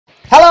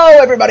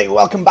Hello everybody,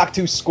 welcome back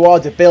to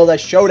Squad Builder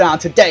Showdown.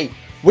 Today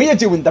we are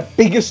doing the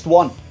biggest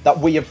one that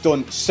we have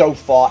done so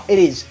far. It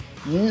is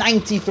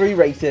 93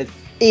 rated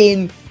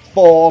in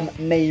form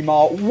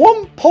Neymar.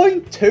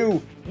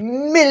 1.2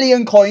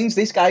 million coins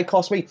this guy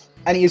cost me,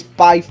 and he is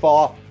by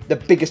far the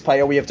biggest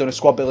player we have done a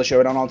Squad Builder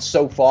Showdown on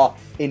so far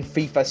in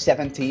FIFA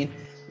 17.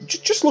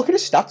 Just look at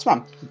his stats,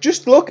 man.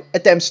 Just look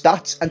at them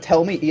stats and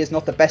tell me he is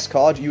not the best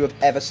card you have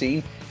ever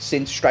seen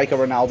since Striker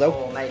Ronaldo.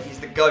 Oh, mate, he's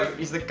the GOAT.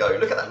 He's the GOAT.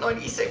 Look at that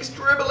 96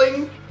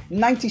 dribbling.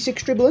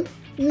 96 dribbling,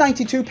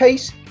 92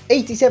 pace,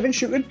 87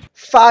 shooting,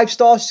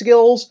 5-star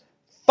skills,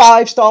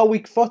 5-star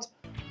weak foot.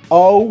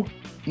 Oh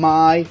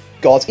my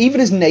God. Even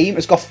his name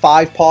has got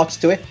 5 parts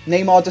to it.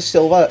 Neymar da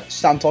Silva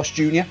Santos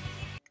Jr.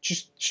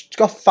 Just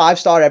got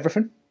 5-star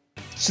everything.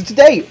 So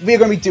today, we are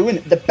going to be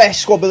doing the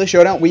best Squad Builder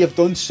Showdown we have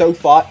done so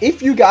far.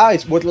 If you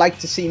guys would like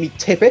to see me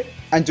tip it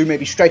and do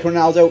maybe Striker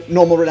Ronaldo,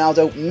 normal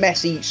Ronaldo,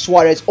 Messi,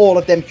 Suarez, all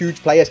of them huge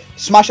players,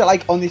 smash a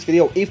like on this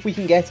video. If we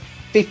can get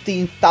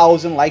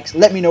 15,000 likes,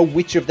 let me know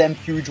which of them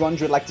huge ones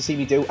you would like to see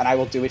me do, and I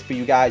will do it for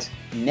you guys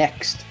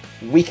next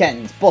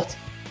weekend. But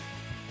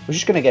we're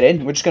just going to get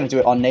in. We're just going to do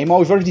it on Neymar.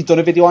 We've already done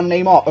a video on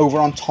Neymar over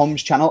on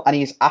Tom's channel, and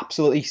he is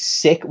absolutely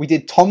sick. We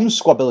did Tom's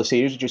Squad Builder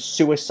series, which is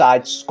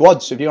Suicide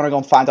Squad. So if you want to go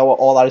and find out what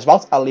all that is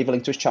about, I'll leave a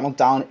link to his channel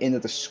down in the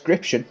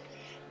description.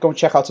 Go and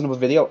check out another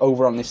video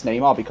over on this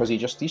Neymar, because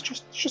he's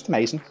just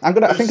amazing. I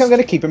think I'm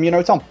gonna keep him, you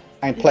know, Tom,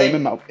 and play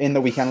him in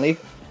the weekend league.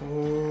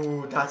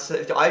 Ooh,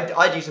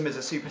 I'd use him as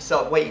a super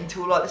sub. Wait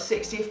until like the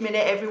 60th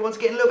minute, everyone's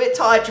getting a little bit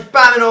tired. You're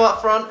bamming all up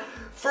front,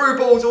 through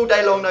balls all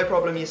day long, no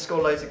problem. You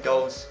score loads of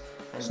goals.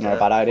 It's not a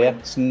bad idea.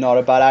 It's not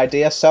a bad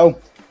idea. So,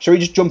 shall we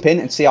just jump in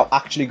and see how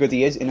actually good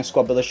he is in a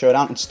Squad Builder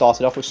Showdown and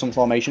start it off with some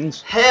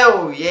formations?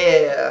 Hell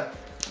yeah!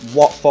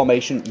 What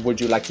formation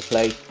would you like to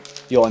play?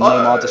 Your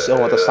Neymar da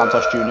Silva or the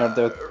Santos Jr. of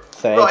the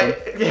third? Right,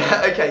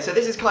 yeah, okay, so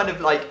this is kind of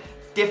like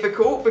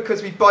difficult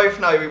because we both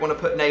know we want to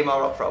put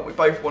Neymar up front. We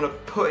both want to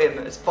put him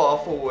as far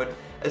forward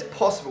as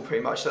possible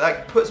pretty much. So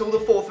that puts all the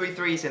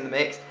 4-3-3s in the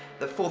mix.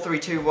 The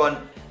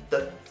 4-3-2-1,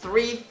 the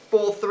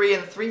 3-4-3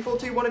 and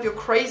 3-4-2-1 if you're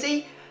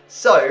crazy.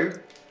 So,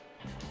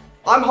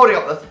 I'm holding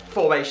up the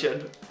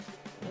formation.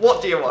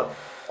 What do you want?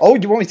 Oh,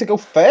 you want me to go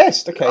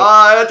first? Okay.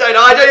 I don't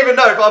know. I don't even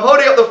know, but I'm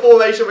holding up the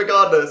formation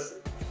regardless.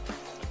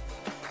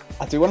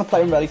 I do want to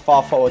play him really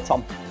far forward,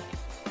 Tom.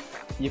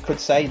 You could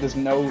say there's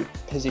no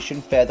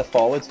position further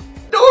forward.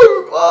 No!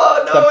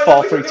 Oh, no!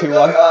 Than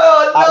 4-3-2-1.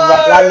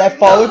 Oh, no! At left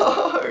forward.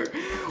 No.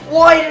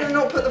 Why did I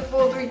not put the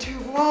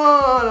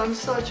 4-3-2-1? I'm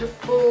such a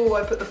fool.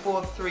 I put the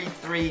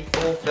 4-3-3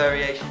 fourth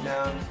variation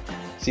down.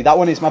 See, that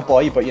one is my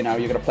boy, but you know,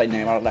 you're going to play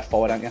Neymar at left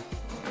forward, aren't you?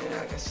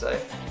 Yeah, I guess so.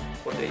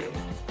 What do you?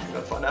 We're going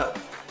to find out.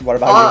 What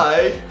about you?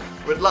 I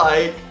would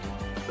like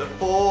the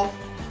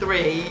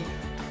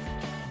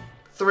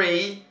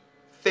 4-3-3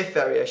 fifth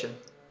variation.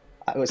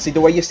 See,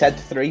 the way you said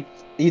 3,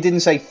 you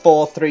didn't say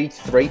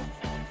 4-3-3.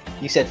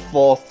 You said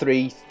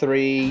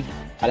 4-3-3,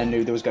 and I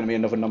knew there was going to be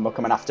another number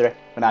coming after it,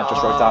 and I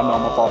just wrote down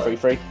normal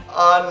 4-3-3.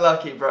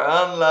 Unlucky, bro,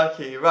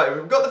 unlucky. Right,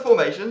 we've got the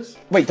formations.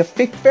 Wait, the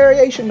fifth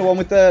variation, the one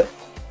with the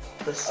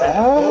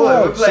centre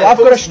forward. So I've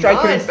got a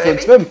striker in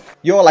front of him.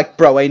 You're like,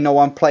 bro, ain't no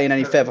one playing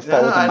any further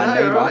forward than my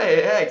Neymar. Right,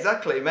 yeah,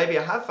 exactly. Maybe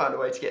I have found a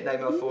way to get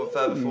Neymar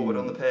further forward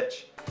on the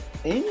pitch.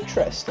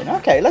 Interesting.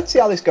 Okay, let's see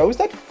how this goes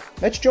then.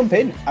 Let's jump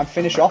in and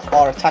finish off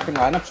our attacking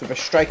lineups with a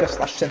striker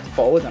slash centre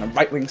forward and a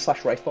right wing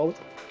slash right forward.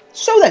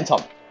 So then,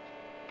 Tom,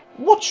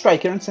 what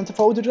striker and centre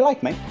forward would you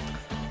like, mate?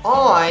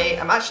 I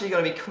am actually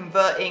going to be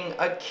converting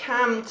a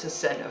cam to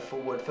centre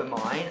forward for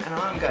mine, and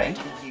I'm going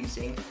to be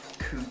using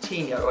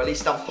Coutinho, or at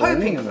least I'm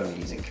hoping I'm going to be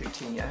using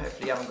Coutinho.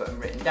 Hopefully I haven't got him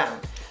written down.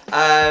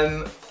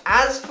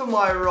 As for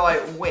my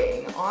right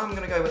wing, I'm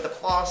going to go with the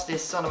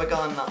fastest son of a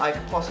gun that I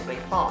could possibly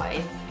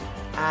find,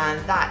 and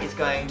that is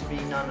going to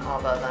be none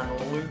other than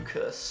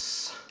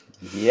Lucas.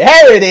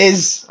 Yeah, it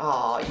is!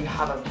 Oh, you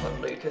haven't put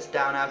Lucas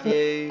down, have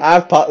you?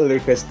 I've put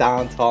Lucas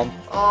down, Tom.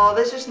 Oh,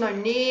 there's just no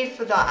need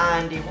for that,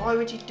 Andy. Why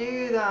would you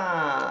do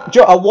that?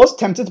 Joe, I was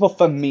tempted to put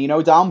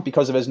Firmino down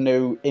because of his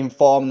new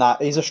inform that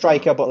he's a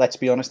striker, but let's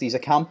be honest, he's a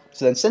cam.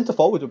 So then centre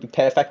forward would be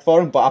perfect for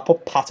him, but I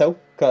put Pato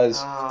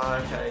because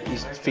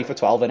he's FIFA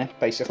 12 in it,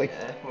 basically.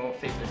 Yeah, well,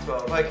 FIFA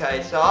 12.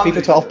 Okay, so I'm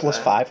FIFA 12 plus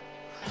 5.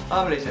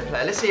 I'm losing a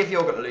player. Let's see if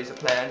you're going to lose a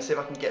player and see if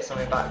I can get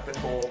something back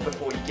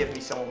before you give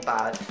me someone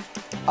bad.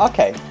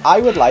 Okay,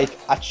 I would like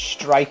a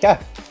striker,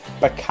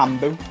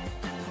 Bakambu.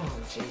 Oh,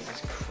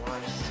 Jesus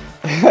Christ.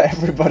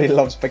 Everybody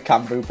loves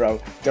Bakambu, bro.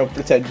 Don't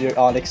pretend you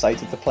aren't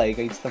excited to play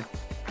against them.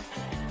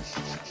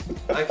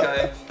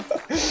 Okay,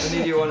 I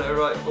need you on a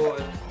right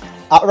forward.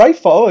 At right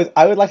forward,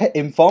 I would like an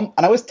inform,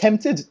 and I was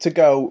tempted to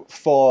go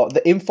for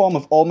the inform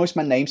of almost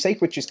my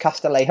namesake, which is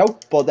Castell,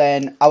 but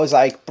then I was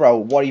like, bro,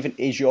 what even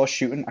is your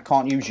shooting? I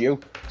can't use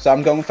you. So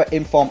I'm going for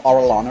inform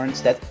Orellana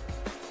instead.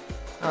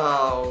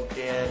 Oh,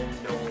 dear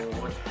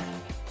Lord.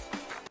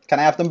 Can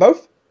I have them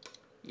both?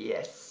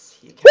 Yes,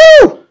 you can.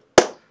 Woo!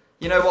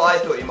 You know what I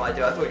thought you might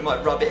do? I thought you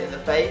might rub it in the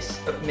face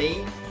of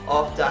me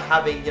after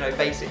having, you know,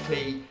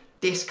 basically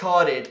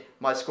discarded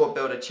my squad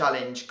builder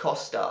challenge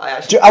Costa.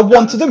 I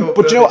wanted them,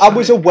 but you know, I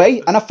was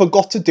away and I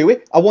forgot to do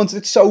it. I wanted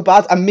it so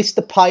bad. I missed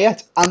the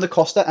Payet and the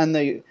Costa and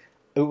the...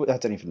 Ooh, I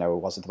don't even know who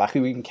it was at the back.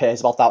 Who even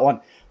cares about that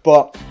one?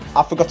 But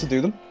I forgot to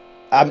do them.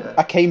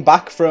 I came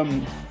back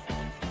from...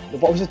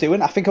 What was I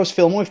doing? I think I was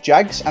filming with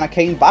Jags and I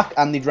came back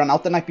and they'd run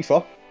out the night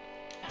before.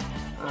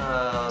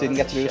 Didn't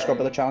get to do the squad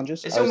builder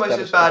challenges. It's almost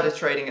as bad as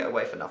trading it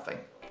away for nothing.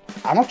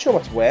 I'm not sure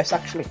what's worse,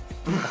 actually.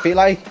 I feel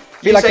like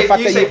the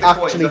fact that you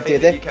actually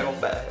did it... You came off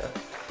better here.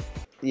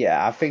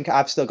 Yeah, I think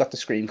I've still got the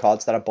screen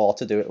cards that I bought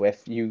to do it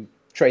with. You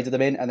traded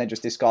them in and then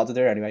just discarded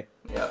it anyway.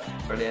 Yeah,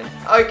 brilliant.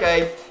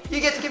 Okay,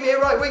 you get to give me a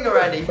right winger,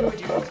 Andy. Who would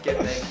you want to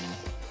give me?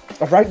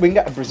 A right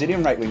winger, a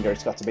Brazilian right winger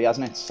it's got to be,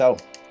 hasn't it? So,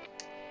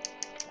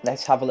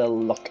 let's have a little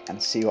look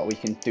and see what we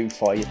can do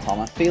for you, Tom.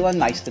 I'm feeling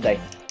nice today.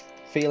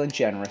 Feeling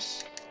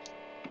generous.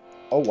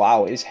 Oh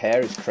wow, his hair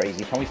is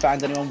crazy. Can we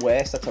find anyone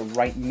worse that's a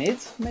right mid,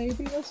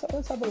 maybe?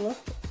 Let's have a look.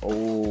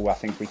 Oh, I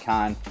think we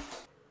can.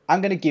 I'm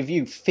going to give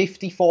you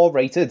 54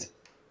 rated.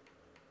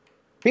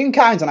 Being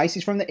kind and nice,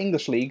 he's from the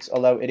English leagues,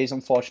 although it is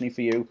unfortunately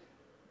for you,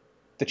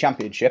 the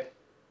championship.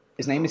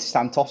 His name is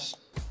Santos.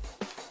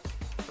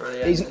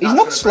 Brilliant. He's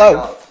not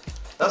slow.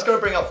 That's going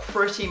to bring up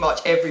pretty much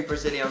every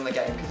Brazilian in the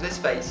game, because let's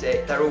face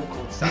it, they're all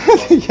called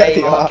Santos. Yeah,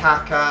 Neymar,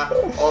 Kaká,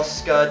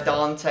 Oscar,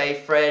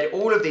 Dante, Fred,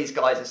 all of these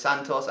guys are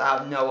Santos. I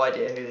have no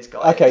idea who this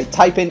guy is. Okay,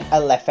 type in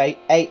Alefe,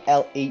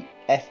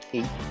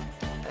 A-L-E-F-E.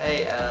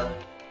 A-L-E-F-E.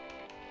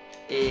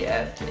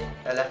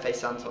 Alefe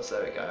Santos,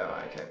 there we go.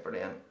 Alright, okay,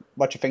 brilliant.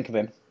 What do you think of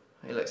him?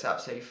 He looks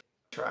absolutely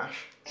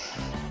trash.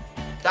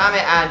 Damn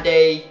it,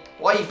 Andy!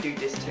 Why you do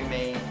this to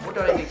me? What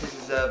do I do to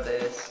deserve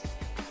this?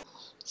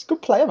 He's a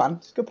good player, man.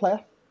 He's a good player.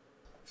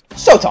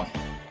 So, Tom,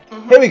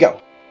 here we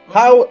go.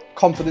 How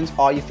confident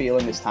are you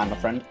feeling this time, my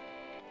friend?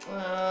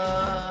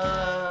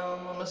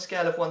 On a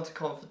scale of 1 to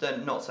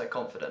confident, not so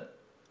confident.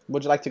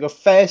 Would you like to go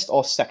first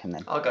or second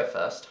then? I'll go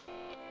first.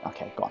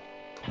 Okay, go on.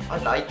 I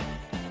like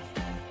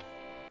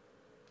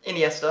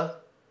Iniesta,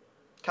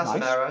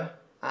 Casemiro,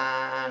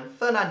 and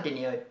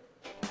Fernandinho.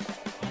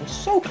 I was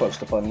so close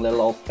to putting little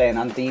old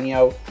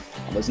Fernandinho.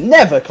 I was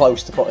never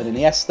close to putting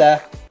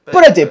Iniesta.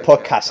 But I did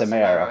put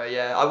Casemiro.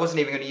 Yeah, I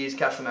wasn't even going to use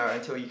Casemiro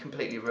until you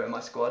completely ruined my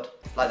squad.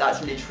 Like,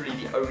 that's literally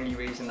the only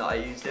reason that I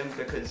used him,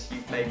 because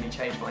you've made me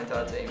change my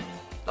entire team.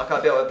 Like, I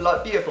built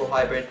a beautiful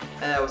hybrid,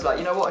 and I was like,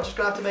 you know what, I'm just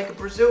going to have to make a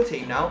Brazil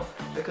team now,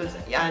 because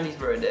Andy's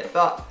ruined it.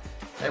 But,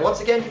 once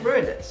again, you've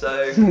ruined it,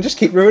 so... Just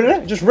keep ruining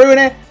it. Just ruin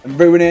it, and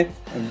ruin it,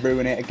 and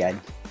ruin it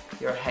again.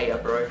 You're a hater,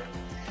 bro.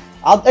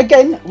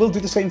 Again, we'll do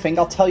the same thing.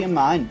 I'll tell you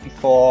mine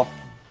before...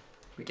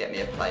 Get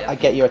me a player. I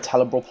get you a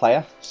tellable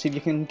player. See if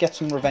you can get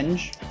some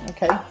revenge.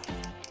 Okay.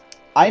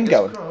 I'm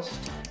going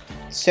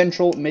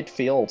central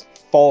midfield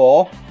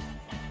for...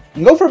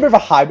 I'm going for a bit of a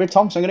hybrid,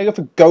 Tom. So I'm going to go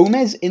for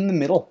Gomez in the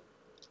middle.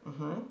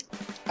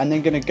 And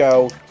then going to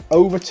go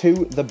over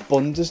to the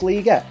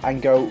Bundesliga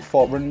and go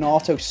for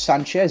Renato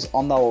Sanchez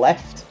on the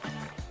left.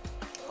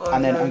 Oh,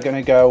 and then I'm going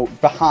to go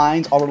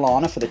behind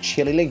Orellana for the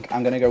Chile link.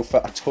 I'm going to go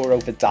for Arturo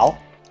Vidal.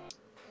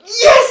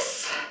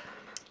 Yes!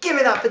 Give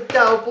me that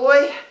Vidal,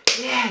 boy.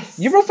 Yes!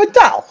 You wrote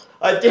Vidal?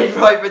 I did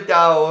write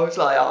Vidal. I was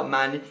like, oh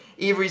man,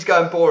 either he's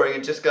going boring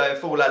and just going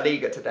full La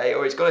Liga today,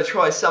 or he's going to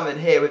try something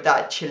here with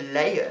that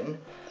Chilean.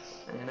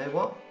 And you know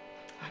what?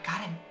 I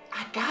got him.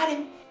 I got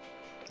him.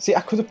 See,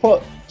 I could have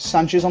put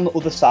Sanchez on the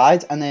other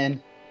side and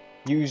then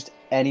used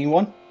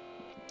anyone.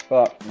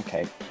 But,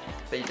 okay.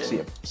 But you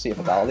didn't. See a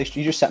Vidal. At least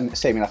you just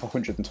saved me like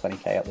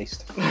 120k at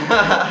least.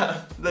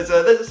 There's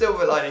a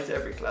silver lining to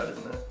every cloud,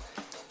 isn't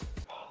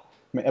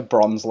there? A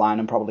bronze line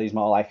and probably is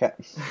more like it.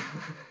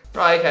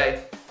 Right,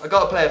 okay. I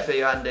got a player for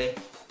you, Andy.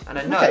 And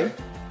I know... Okay.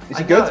 Is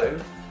he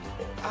good?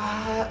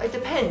 It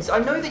depends. I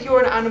know that you're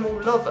an animal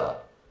lover.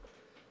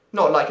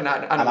 Not like an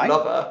animal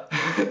lover.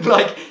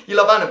 Like, you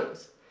love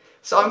animals.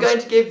 So I'm going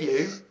to give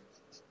you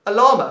a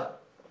llama.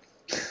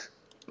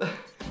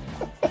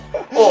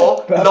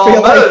 Or llamas,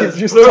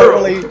 I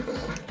feel like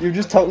you've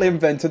just totally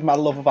invented my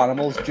love of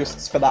animals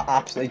just for that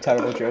absolutely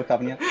terrible joke,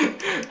 haven't you?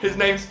 His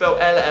name's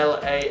spelled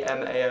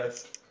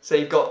L-L-A-M-A-S. So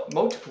you've got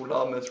multiple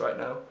llamas right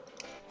now.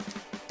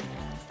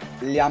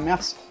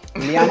 Llamas?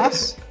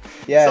 Llamas?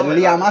 Yeah,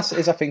 llamas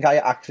is I think how you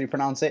actually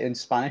pronounce it in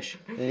Spanish.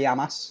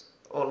 Llamas.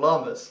 Or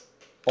llamas.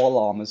 Or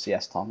llamas,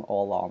 yes, Tom.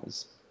 Or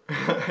llamas.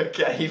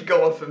 Okay, you've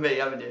got one for me,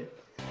 haven't you?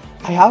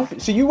 I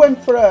have. So you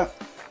went for a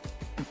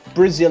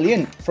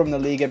Brazilian from the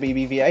Liga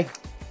BBVA.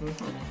 I'm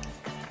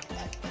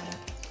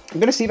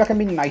going to see if I can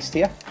be nice to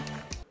you.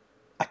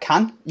 I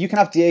can. You can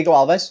have Diego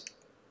Alves.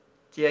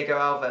 Diego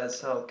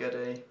Alves, oh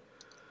goody.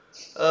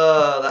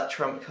 Oh, that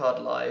trump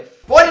card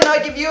life. Why didn't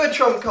I give you a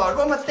trump card?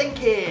 What am I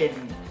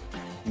thinking?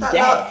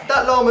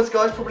 That llama's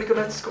guy's probably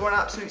going to score an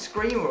absolute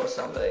screamer or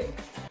something.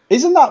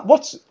 Isn't that,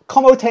 what's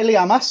Como te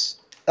llamas?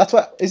 That's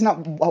what, isn't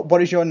that,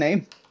 what is your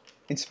name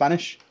in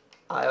Spanish?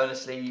 I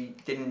honestly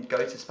didn't go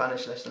to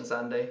Spanish lessons,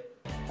 Andy.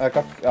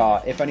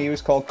 If only he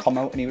was called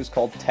Como and he was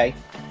called Te.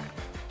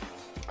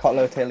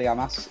 Como te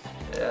llamas.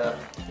 Yeah,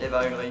 if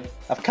only.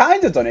 I've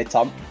kind of done it,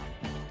 Tom.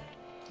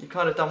 You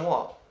kind of done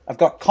what? I've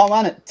got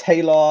Coman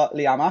Taylor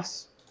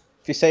Liamas.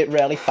 If you say it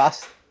really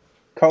fast.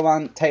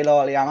 Coman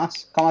Taylor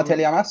Liamas. Coman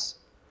Taylor Liamas.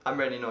 I'm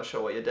really not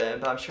sure what you're doing,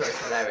 but I'm sure it's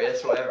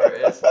hilarious, whatever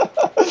it is.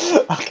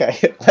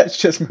 Okay, let's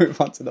just move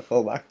on to the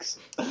fullbacks.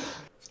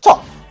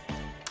 Tom.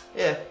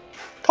 Yeah.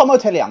 Como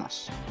Taylor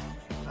Liamas.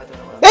 I don't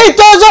know what that It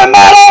doesn't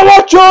matter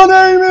what your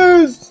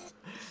name is!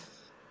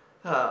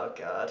 Oh,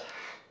 God.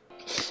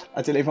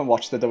 I didn't even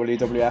watch the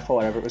WWF or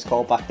whatever it was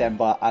called back then,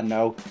 but I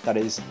know that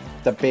is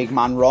the big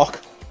man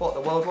rock. What,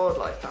 the World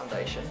Wildlife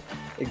Foundation?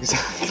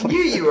 Exactly. I knew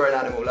you were an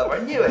animal lover,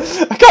 I knew it.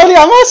 I got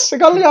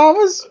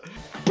Liamas.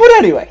 But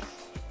anyway,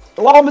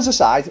 llamas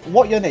aside,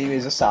 what your name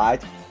is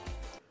aside.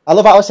 I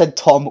love how I said,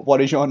 Tom,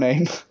 what is your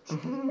name?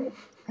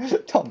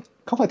 Tom,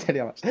 come on, tell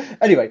Liamas.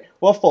 Anyway,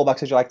 what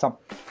fullbacks would you like, Tom?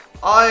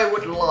 I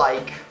would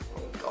like...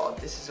 Oh, God,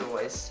 this is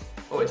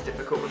always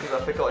difficult because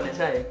I've forgotten his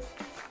name.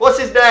 What's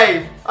his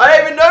name? I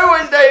don't even know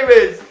what his name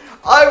is.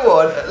 I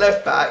want at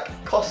left back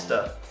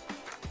Costa.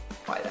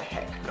 Why the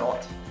heck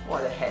not?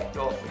 Why the heck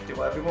not? We can do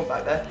whatever we want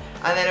back there.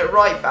 And then at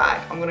right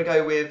back, I'm going to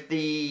go with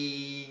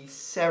the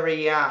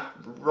Serie A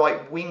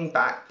right wing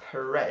back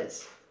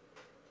Perez.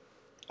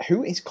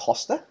 Who is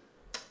Costa?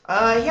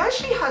 He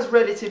actually has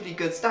relatively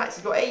good stats.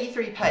 He's got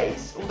 83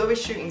 pace, although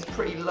his shooting's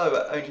pretty low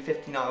at only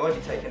 59. I won't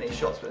be taking any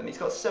shots with him. He's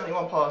got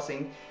 71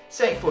 passing,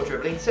 74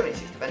 dribbling,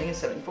 76 defending, and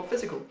 74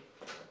 physical.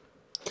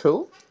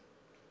 Cool.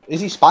 Is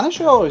he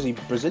Spanish or is he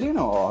Brazilian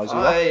or is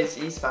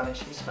he he's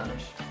Spanish. He's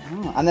Spanish.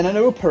 Oh, and then I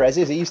know who Perez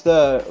is. He's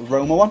the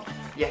Roma one.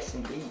 Yes,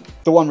 indeed.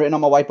 The one written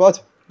on my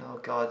whiteboard. Oh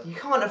God, you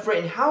can't have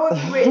written. How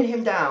have you written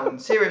him down?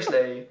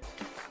 Seriously.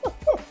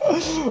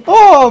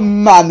 Oh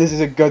man, this is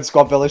a good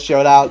squad builder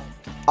showdown.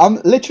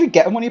 I'm literally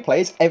getting when he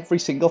plays every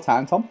single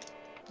time, Tom.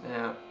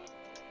 Yeah.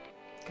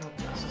 God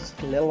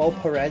damn. Little old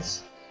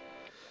Perez.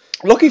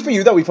 Lucky for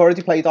you though, we've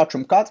already played our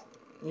trump card.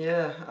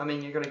 Yeah, I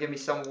mean, you're going to give me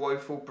some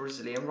woeful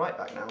Brazilian right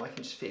back now. I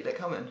can just feel it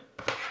coming.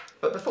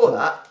 But before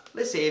that,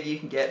 let's see if you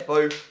can get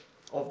both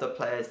of the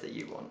players that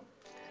you want.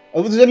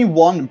 Oh, there's only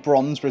one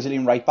bronze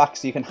Brazilian right back,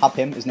 so you can have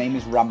him. His name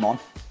is Ramon.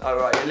 Oh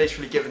right, you're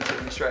literally giving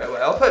to me straight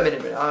away. I'll put him in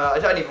a minute. I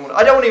don't even want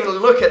to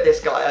look at this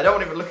guy.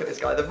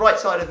 The right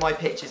side of my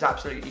pitch is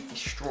absolutely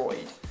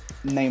destroyed.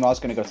 Neymar's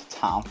going to go to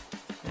town.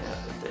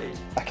 Yeah, indeed.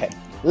 Okay,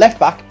 left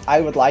back. I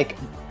would like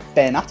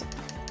Bernat.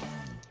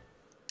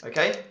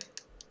 Okay.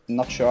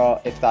 Not sure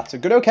if that's a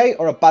good okay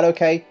or a bad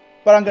okay,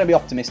 but I'm going to be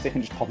optimistic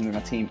and just pop him in my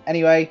team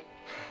anyway.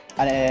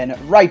 And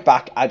then right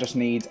back, I just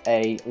need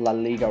a La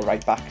Liga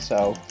right back.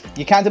 So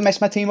you kind of messed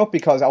my team up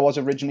because I was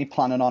originally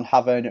planning on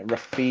having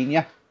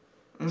Rafinha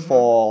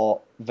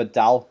for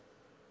Vidal.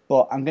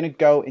 But I'm going to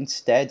go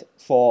instead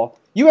for...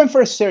 You went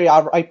for a Serie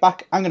A right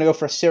back. I'm going to go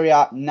for a Serie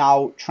A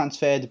now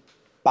transferred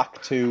back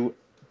to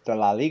the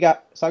La Liga.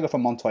 So I go for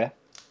Montoya.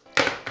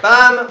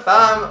 Bam,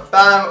 bam,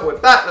 bam. We're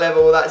back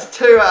level. That's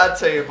 2 out of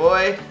 2,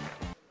 boy.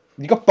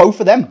 You got both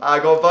of them? I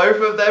got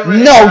both of them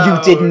written No, down.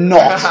 you did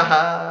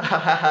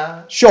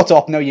not. Shut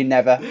up. No, you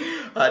never.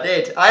 I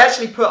did. I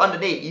actually put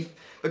underneath,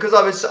 because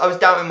I was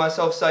doubting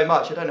myself so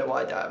much. I don't know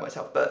why I doubted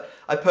myself, but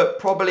I put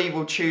probably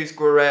will choose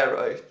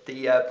Guerreiro,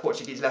 the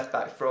Portuguese left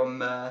back from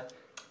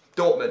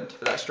Dortmund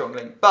for that strong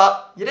link.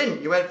 But you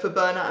didn't. You went for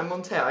Bernat and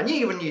Montero. I knew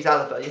you wouldn't use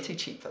Alaba. You're too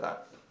cheap for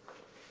that.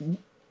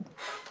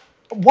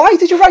 Why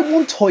did you write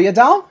Montoya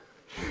down?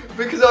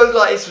 Because I was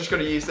like, it's just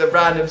going to use the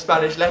random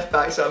Spanish left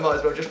back, so I might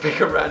as well just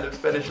pick a random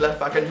Spanish left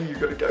back. I knew you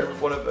were going to go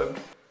with one of them.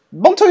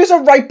 Montoya's a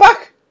right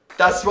back?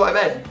 That's what I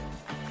meant.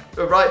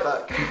 A right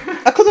back.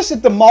 I could have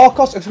said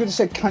DeMarcos, I could have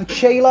said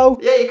Cancelo.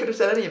 Yeah, you could have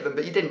said any of them,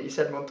 but you didn't. You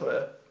said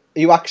Montoya. Are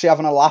you actually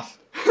having a laugh?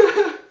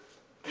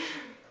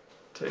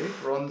 2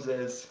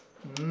 bronzes.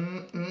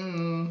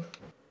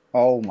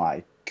 Oh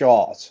my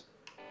god.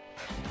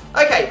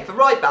 Okay, for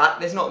right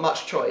back, there's not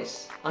much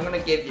choice. I'm going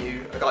to give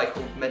you a guy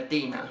called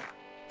Medina.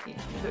 He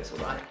looks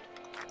alright.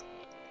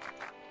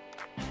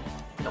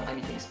 Not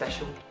anything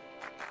special.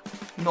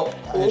 Not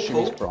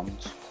awful. He's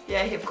bronze.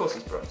 Yeah, of course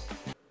he's bronze.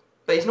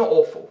 But he's not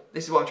awful.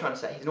 This is what I'm trying to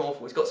say. He's not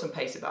awful. He's got some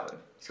pace about him.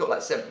 He's got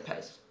like 70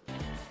 pace.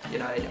 You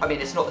know, I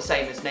mean, it's not the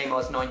same as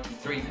Neymar's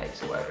 93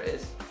 pace or whatever it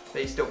is,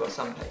 but he's still got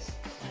some pace.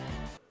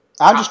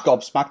 I'm just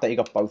gobsmacked that you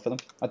got both of them.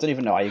 I don't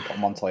even know how you got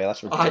Montoya.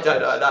 That's ridiculous. I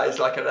don't know. That is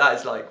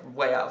like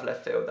way out of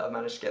left field that I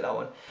managed to get that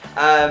one.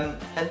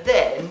 And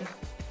then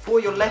for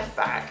your left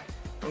back,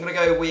 I'm going to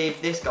go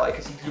with this guy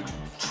because he looks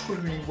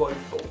truly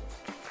woeful.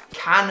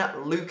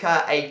 Can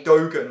Luka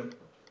Adogan.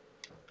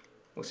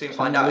 We'll soon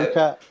find out.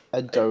 Luka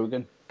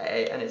Adogan.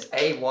 And it's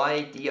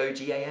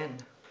Aydogan.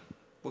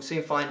 We'll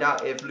soon find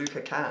out if Luka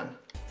can.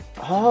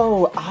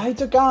 Oh,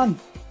 Aydogan.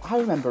 I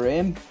remember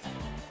him.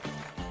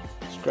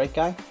 He's a great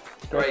guy.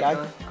 Great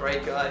guy.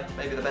 Great guy.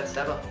 Maybe the best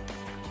ever.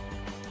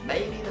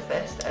 Maybe the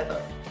best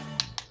ever.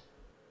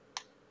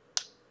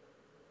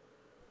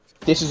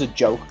 This is a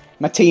joke.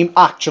 My team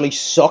actually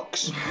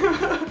sucks.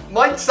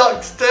 Mine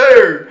sucks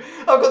too.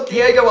 I've got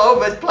Diego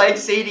Alves playing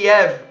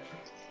CDM.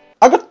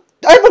 I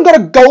haven't got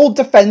a gold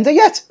defender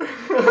yet.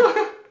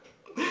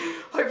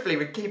 Hopefully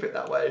we keep it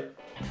that way.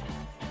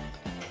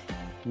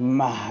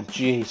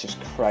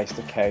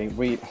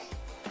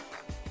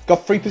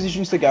 Got 3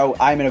 positions to go.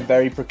 I'm in a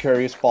very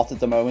precarious spot at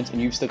the moment,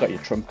 and you've still got your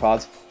trump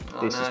card.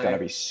 This is going to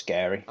be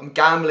scary. I'm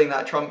gambling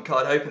that trump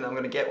card, hoping that I'm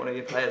going to get one of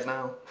your players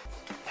now.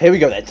 Here we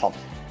go then, Tom.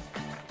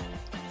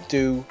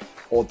 Do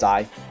or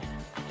die.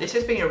 This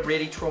has been a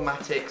really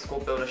traumatic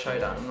squad builder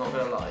showdown, I'm not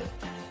going to lie.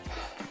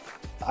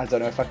 I don't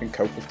know if I can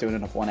cope with doing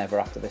another one ever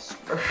after this.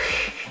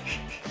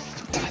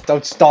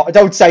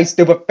 Don't say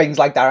stupid things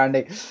like that,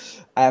 Andy.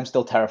 I am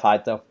still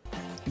terrified though.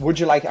 Would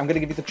you like, I'm going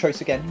to give you the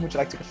choice again. Would you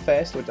like to go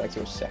first or would you like to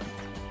go second?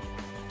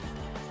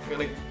 I'm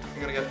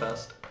gonna go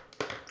first.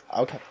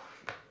 Okay.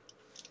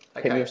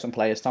 Hit me with some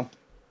players, Tom.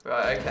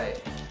 Right,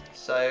 okay.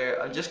 So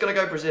I'm just gonna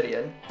go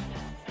Brazilian,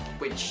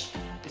 which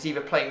is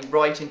either playing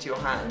right into your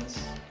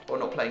hands or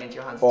not playing into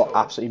your hands at all. Or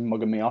absolutely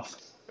mugging me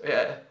off.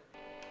 Yeah.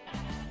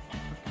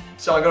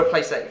 So I'm gonna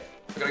play safe.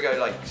 I'm gonna go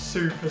like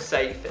super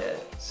safe here.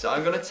 So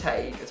I'm gonna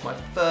take as my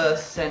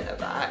first centre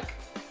back,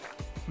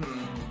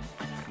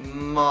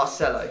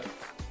 Marcelo.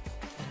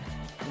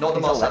 Not the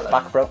He's Marcelo. left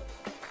back, bro.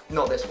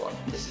 Not this one.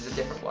 This is a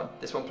different one.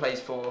 This one plays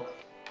for,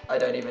 I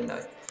don't even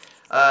know.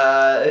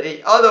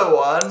 The other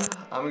one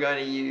I'm going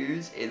to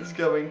use is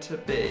going to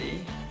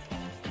be,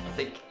 I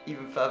think,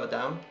 even further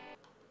down.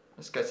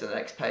 Let's go to the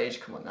next page.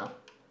 Come on now.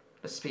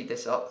 Let's speed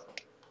this up.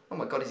 Oh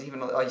my god, he's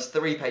even on, oh, he's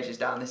 3 pages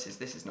down. This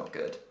is not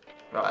good.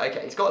 Right,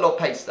 okay. He's got a lot of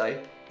pace though.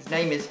 His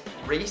name is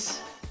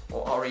Reis,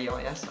 or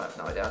R-E-I-S. I have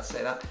no idea how to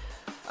say that.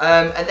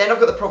 And then I've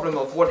got the problem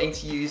of wanting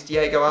to use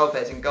Diego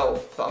Alves in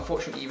goal, but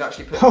unfortunately you've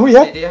actually put him in the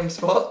CDM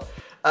spot.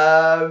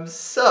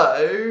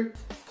 So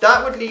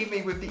that would leave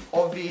me with the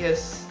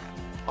obvious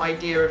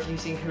idea of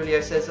using Julio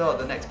Cesar,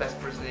 the next best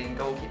Brazilian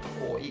goalkeeper,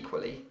 or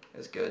equally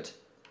as good.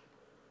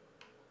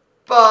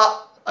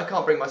 But I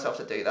can't bring myself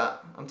to do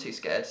that. I'm too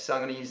scared. So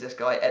I'm going to use this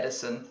guy,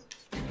 Edison,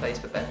 who plays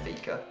for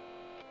Benfica.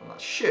 And that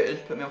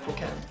should put me on full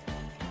chem.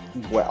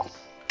 Well.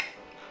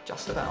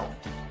 Just about.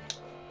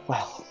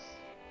 Well.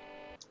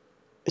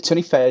 It's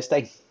only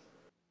Thursday.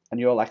 And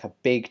you're like a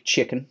big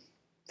chicken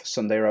for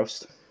Sunday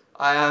roast.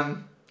 I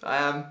am.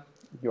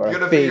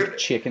 You're a big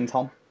chicken,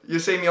 Tom. You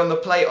see me on the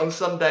plate on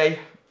Sunday.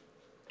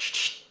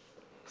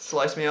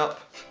 Slice me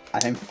up.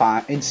 And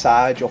then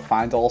inside you'll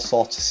find all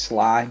sorts of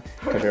slime.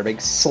 Because you're a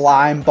big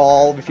slime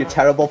ball with your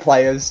terrible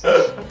players.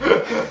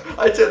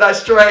 I took that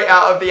straight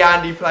out of the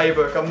Andy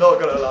playbook, I'm not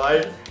going to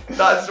lie.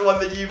 That's one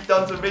that you've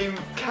done to me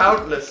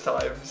countless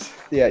times.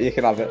 Yeah, you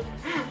can have it.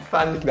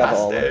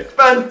 Fantastic.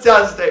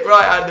 Fantastic.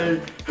 Right,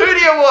 Andy. Who do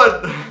you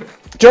want?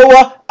 Do you know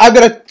what? I'm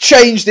going to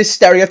change this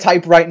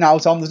stereotype right now,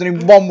 Tom. There's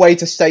only one way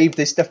to save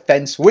this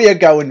defence. We are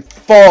going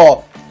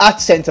for,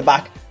 at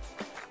centre-back,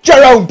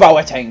 Jerome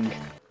Boateng.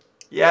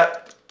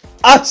 Yep.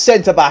 At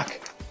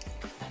centre-back,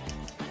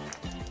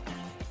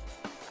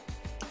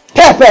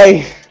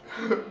 Pepe.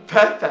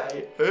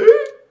 Pepe?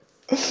 Who?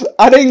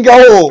 And in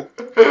goal,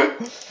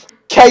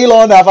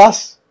 Keylor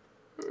Navas.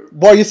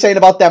 What are you saying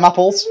about them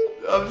apples?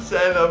 I'm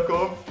saying I've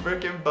got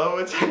freaking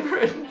Boateng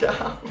written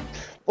down.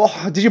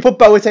 Oh, did you put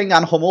Boateng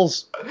and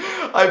Hummels?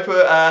 I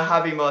put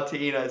Javi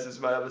Martinez as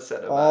my other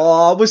centre back.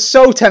 Oh, I was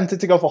so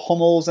tempted to go for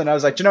Hummels, and I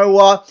was like, do you know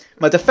what?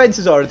 My defence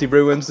is already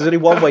ruined. There's only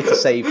one way to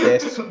save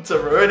this. To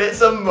ruin it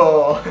some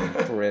more.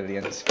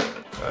 Brilliant.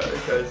 Right,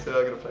 okay, so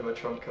I'm going to play my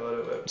trump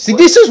card. See,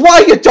 this is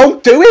why you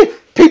don't do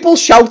it. People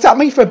shout at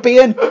me for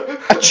being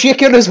a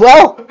chicken as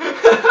well.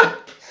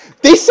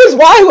 This is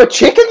why we're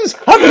chickens.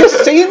 Have you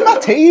seen my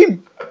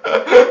team?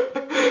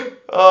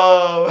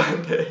 Oh,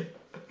 Andy.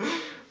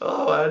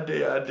 Oh,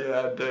 Andy.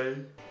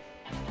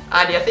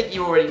 Andy, I think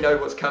you already know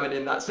what's coming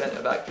in that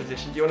centre-back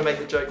position. Do you want to make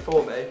the joke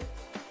for me?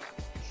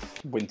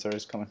 Winter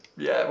is coming.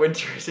 Yeah,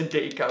 winter is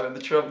indeed coming. The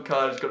trump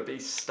card has got to be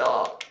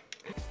Stark.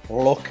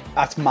 Look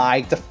at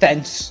my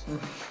defence.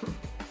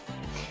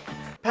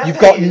 Pepe, You've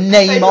got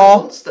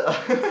Neymar.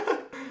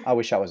 I I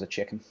wish I was a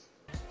chicken.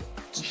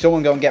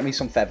 Someone go and get me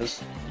some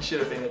feathers. You should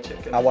have been a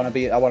chicken. I want to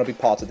be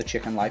part of the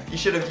chicken life. What you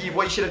should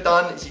have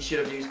done is you should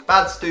have used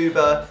Bad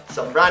Stuber,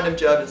 some random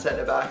German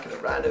centre back, and a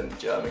random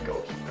German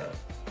goalkeeper.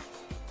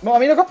 Well, I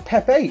mean, I got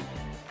Pepe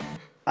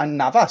and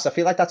Navas. I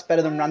feel like that's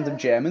better than random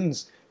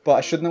Germans, but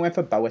I shouldn't have went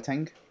for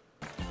Boateng.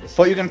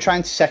 Thought you were going to try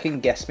and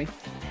second guess me.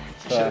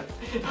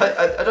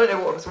 I don't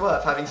know what was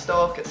worth, having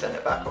Stark at centre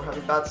back or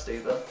having Bad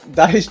Stuber.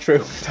 That is true.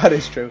 That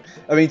is true.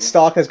 I mean,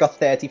 Stark has got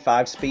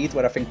 35 speed,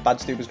 where I think Bad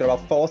Stuber's got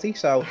about 40,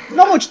 so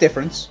not much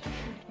difference.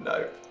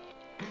 No.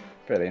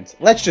 Brilliant.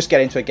 Let's just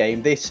get into a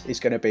game. This is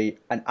going to be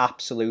an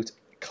absolute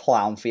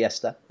clown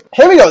fiesta.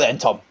 Here we go then,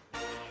 Tom.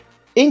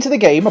 Into the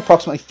game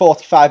approximately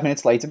 45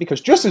 minutes later,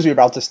 because just as we were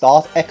about to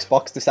start,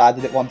 Xbox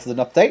decided it wanted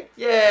an update.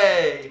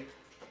 Yay!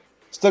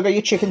 Still got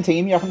your chicken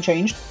team, you haven't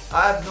changed?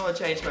 I have not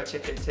changed my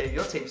chicken team.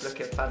 Your team's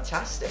looking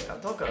fantastic, I'm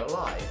not going to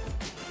lie.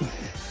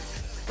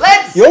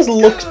 Yours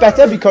looks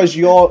better because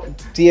your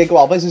Diego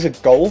Alves is a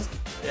gold.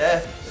 Yeah,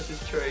 this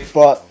is true.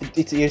 But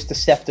it is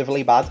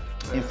deceptively bad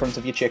in front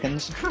of your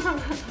chickens.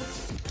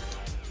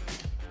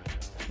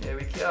 Here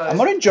we go. I'm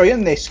not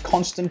enjoying this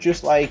constant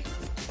just like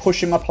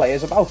pushing my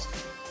players about.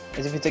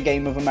 As if it's a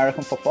game of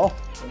American football.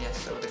 And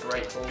yes, that was a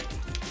great ball.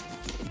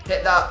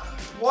 Hit that.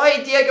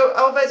 Why Diego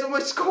Alves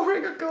almost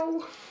scoring a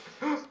goal?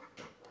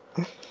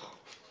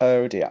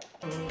 Oh dear.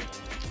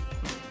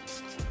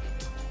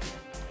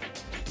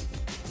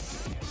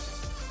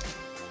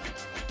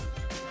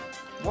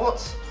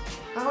 What?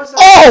 How is that?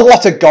 Oh,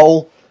 what a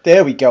goal!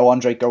 There we go,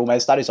 Andre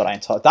Gomez. That is what I'm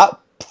talking. That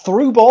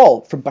through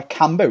ball from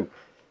Bakambu.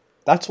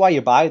 That's why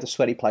you buy the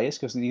sweaty players,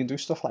 because you can do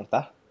stuff like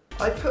that.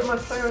 I put my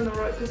player in the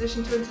right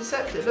position to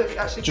intercept it. Look, it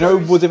actually. Do you know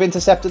who would have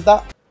intercepted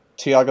that?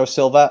 Thiago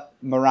Silva,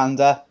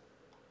 Miranda,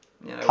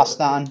 Yeah,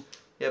 Castell.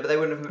 Yeah, but they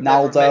wouldn't have.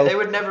 Naldo. They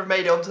would never have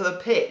made it onto the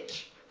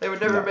pitch. They would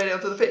never have made it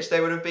onto the pitch.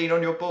 They would have been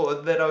on your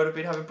board. Then I would have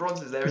been having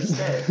bronzes there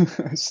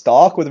instead.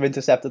 Stark would have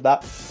intercepted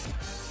that.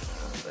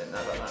 I don't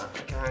know about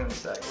that. Okay, hang on a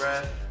sec,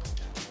 ref.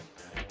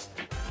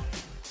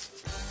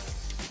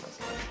 That's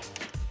nice.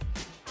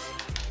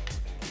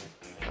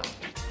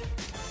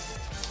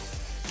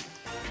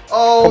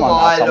 Oh Come on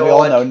my now,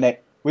 Tom. lord!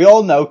 We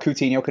all know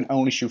Coutinho can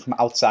only shoot from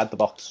outside the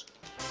box.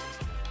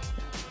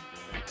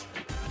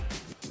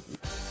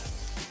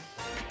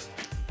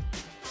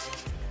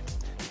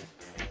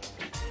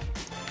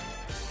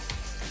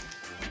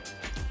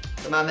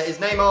 The man that is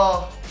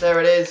Neymar. There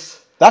it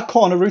is. That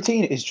corner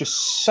routine is just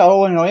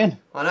so annoying.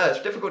 I know,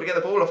 it's difficult to get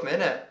the ball off me,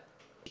 isn't it?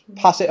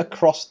 Pass it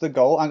across the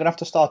goal. I'm going to have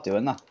to start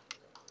doing that.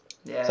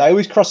 Yeah. So I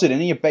always cross it in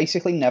and you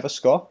basically never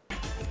score.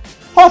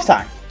 Half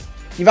time.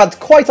 You've had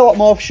quite a lot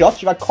more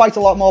shots. You've had quite a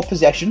lot more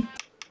possession.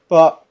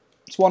 But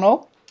it's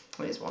 1-1.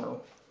 It is 1-0.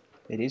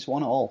 It is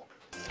 1-1.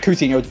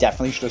 Coutinho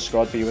definitely should have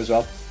scored for you as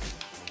well.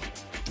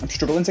 I'm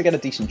struggling to get a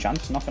decent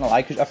chance, I'm not going to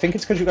lie. Cause I think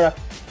it's because you've got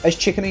as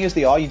chickeny as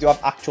they are, you do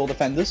have actual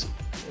defenders.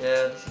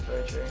 Yeah, this is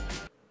very true.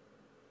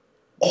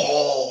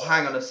 Oh,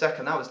 hang on a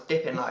second. That was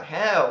dipping like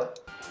hell.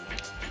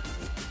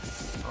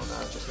 Oh no,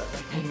 I've just let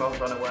Neymar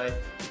run away.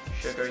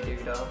 Sugary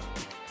doodah.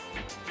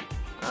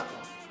 Uh-oh.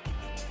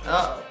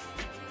 Uh-oh.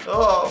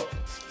 Oh.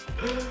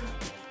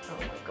 Oh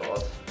my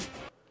god.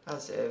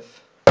 As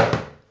if.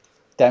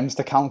 Dems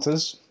the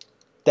counters.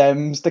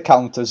 Dems the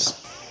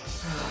counters.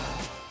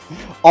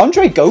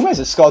 Andre Gomez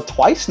has scored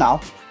twice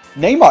now.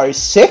 Neymar is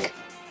sick.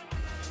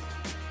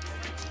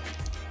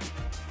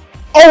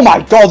 Oh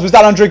my god, was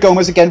that Andre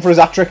Gomez again for his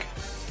hat-trick?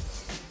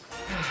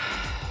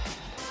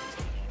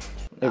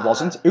 It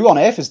wasn't. Who on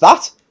earth is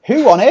that?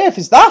 Who on earth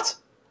is that?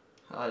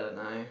 I don't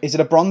know. Is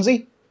it a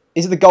bronzy?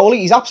 Is it the goalie?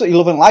 He's absolutely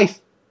loving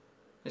life.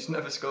 He's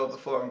never scored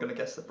before, I'm going to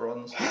guess the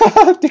bronze.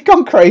 They've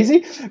gone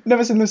crazy.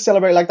 Never seen them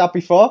celebrate like that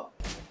before.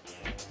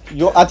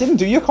 I didn't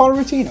do your corner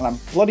routine, and I'm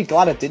bloody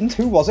glad I didn't.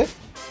 Who was it?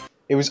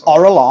 It was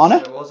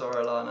Orellana. It was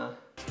Orellana.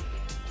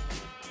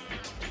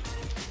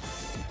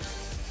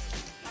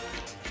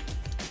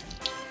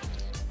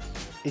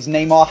 Is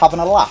Neymar having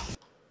a laugh?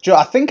 Do you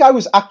know, I think I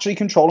was actually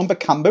controlling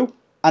Bakambu,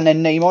 and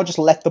then Neymar just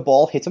let the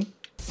ball hit him.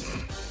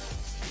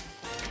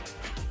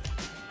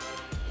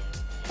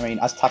 I mean,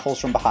 as tackles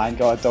from behind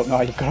go, I don't know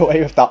how you've got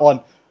away with that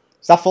one.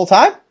 Is that full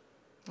time?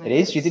 It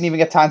is. You didn't even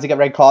get time to get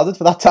red carded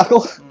for that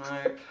tackle.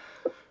 Nope.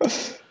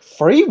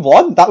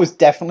 3-1. That was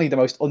definitely the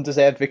most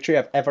undeserved victory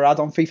I've ever had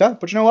on FIFA.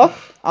 But you know what?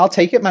 I'll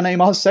take it. My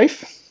Neymar's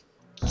safe.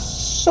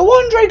 So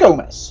Andre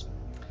Gomez,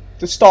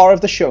 the star of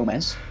the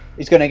showmans,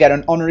 is going to get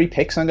an honorary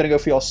pick. So I'm going to go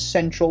for your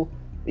central.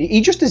 He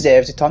just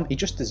deserves it, Tom. He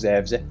just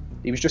deserves it.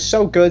 He was just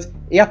so good.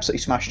 He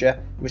absolutely smashed you. It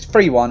was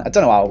 3-1. I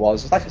don't know how it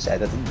was. Like I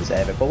said, I didn't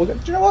deserve it. But do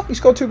you know what? He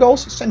scored 2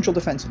 goals. Central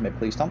defensive mid,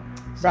 please, Tom.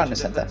 Right in the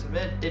centre.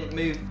 Mid. Didn't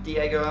move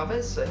Diego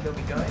Alves, so he'll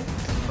be going.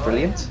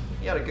 Brilliant.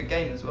 He had a good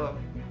game as well.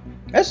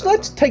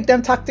 Let's take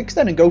them tactics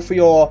then and go for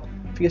your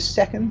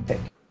second pick.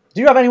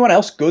 Do you have anyone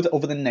else good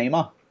other than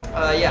Neymar?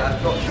 Yeah,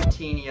 I've got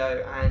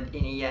Coutinho and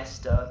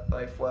Iniesta,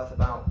 both worth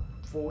about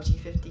 40,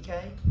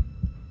 50k.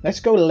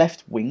 Let's go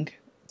left wing.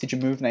 Did you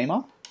move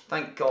Neymar?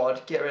 Thank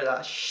God. Get rid of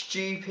that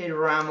stupid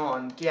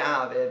Ramon. Get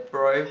out of here,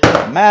 bro.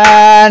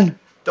 Man!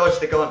 Dodge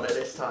the gauntlet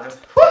this time.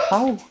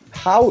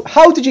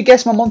 How did you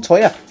guess my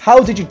Montoya?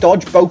 How did you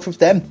dodge both of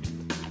them?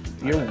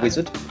 You're a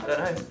wizard. I don't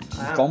know.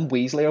 I am. Von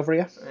Weasley over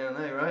here. Yeah,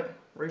 I know, right?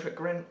 Rupert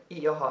Grint,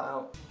 eat your heart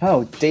out.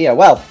 Oh dear.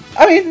 Well,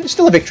 I mean, it's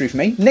still a victory for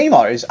me.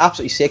 Neymar is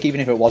absolutely sick, even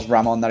if it was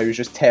Ramon that he was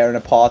just tearing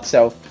apart.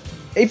 So,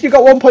 if you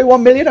got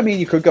 1.1 million, I mean,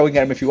 you could go and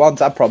get him if you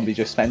want. I'd probably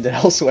just spend it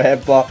elsewhere,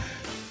 but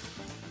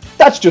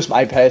that's just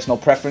my personal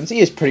preference. He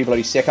is pretty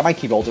bloody sick. I might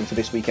keep holding for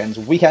this weekend's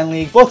weekend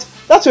league, but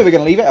that's where we're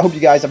going to leave it. I hope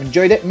you guys have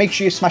enjoyed it. Make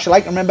sure you smash a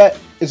like. And remember,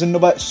 there's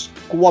another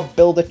Squad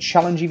Builder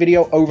Challenge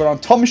video over on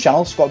Tom's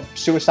channel,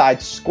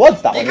 Suicide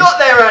Squads. That you got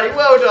there, Andy.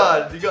 Well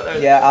done. You got there.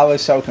 Yeah, I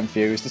was so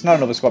confused. There's not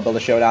another Squad Builder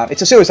Showdown.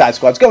 It's a Suicide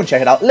Squads. Go and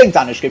check it out. Link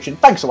down in the description.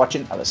 Thanks for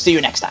watching. I will see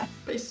you next time.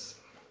 Peace.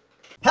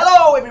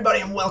 Hello everybody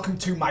and welcome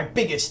to my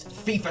biggest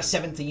FIFA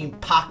 17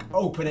 pack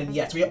opening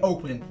yet. We are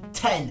opening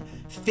 10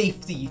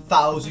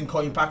 50,000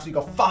 coin packs. We've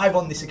got 5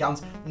 on this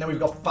account and then we've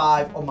got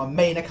 5 on my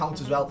main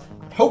account as well.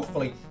 And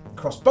hopefully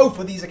across both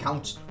of these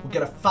accounts we'll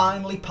get a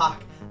finally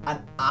pack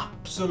an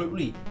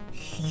absolutely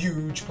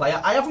huge player.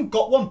 I haven't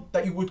got one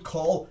that you would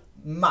call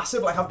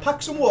massive. I have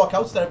packed some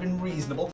walkouts that have been reasonable.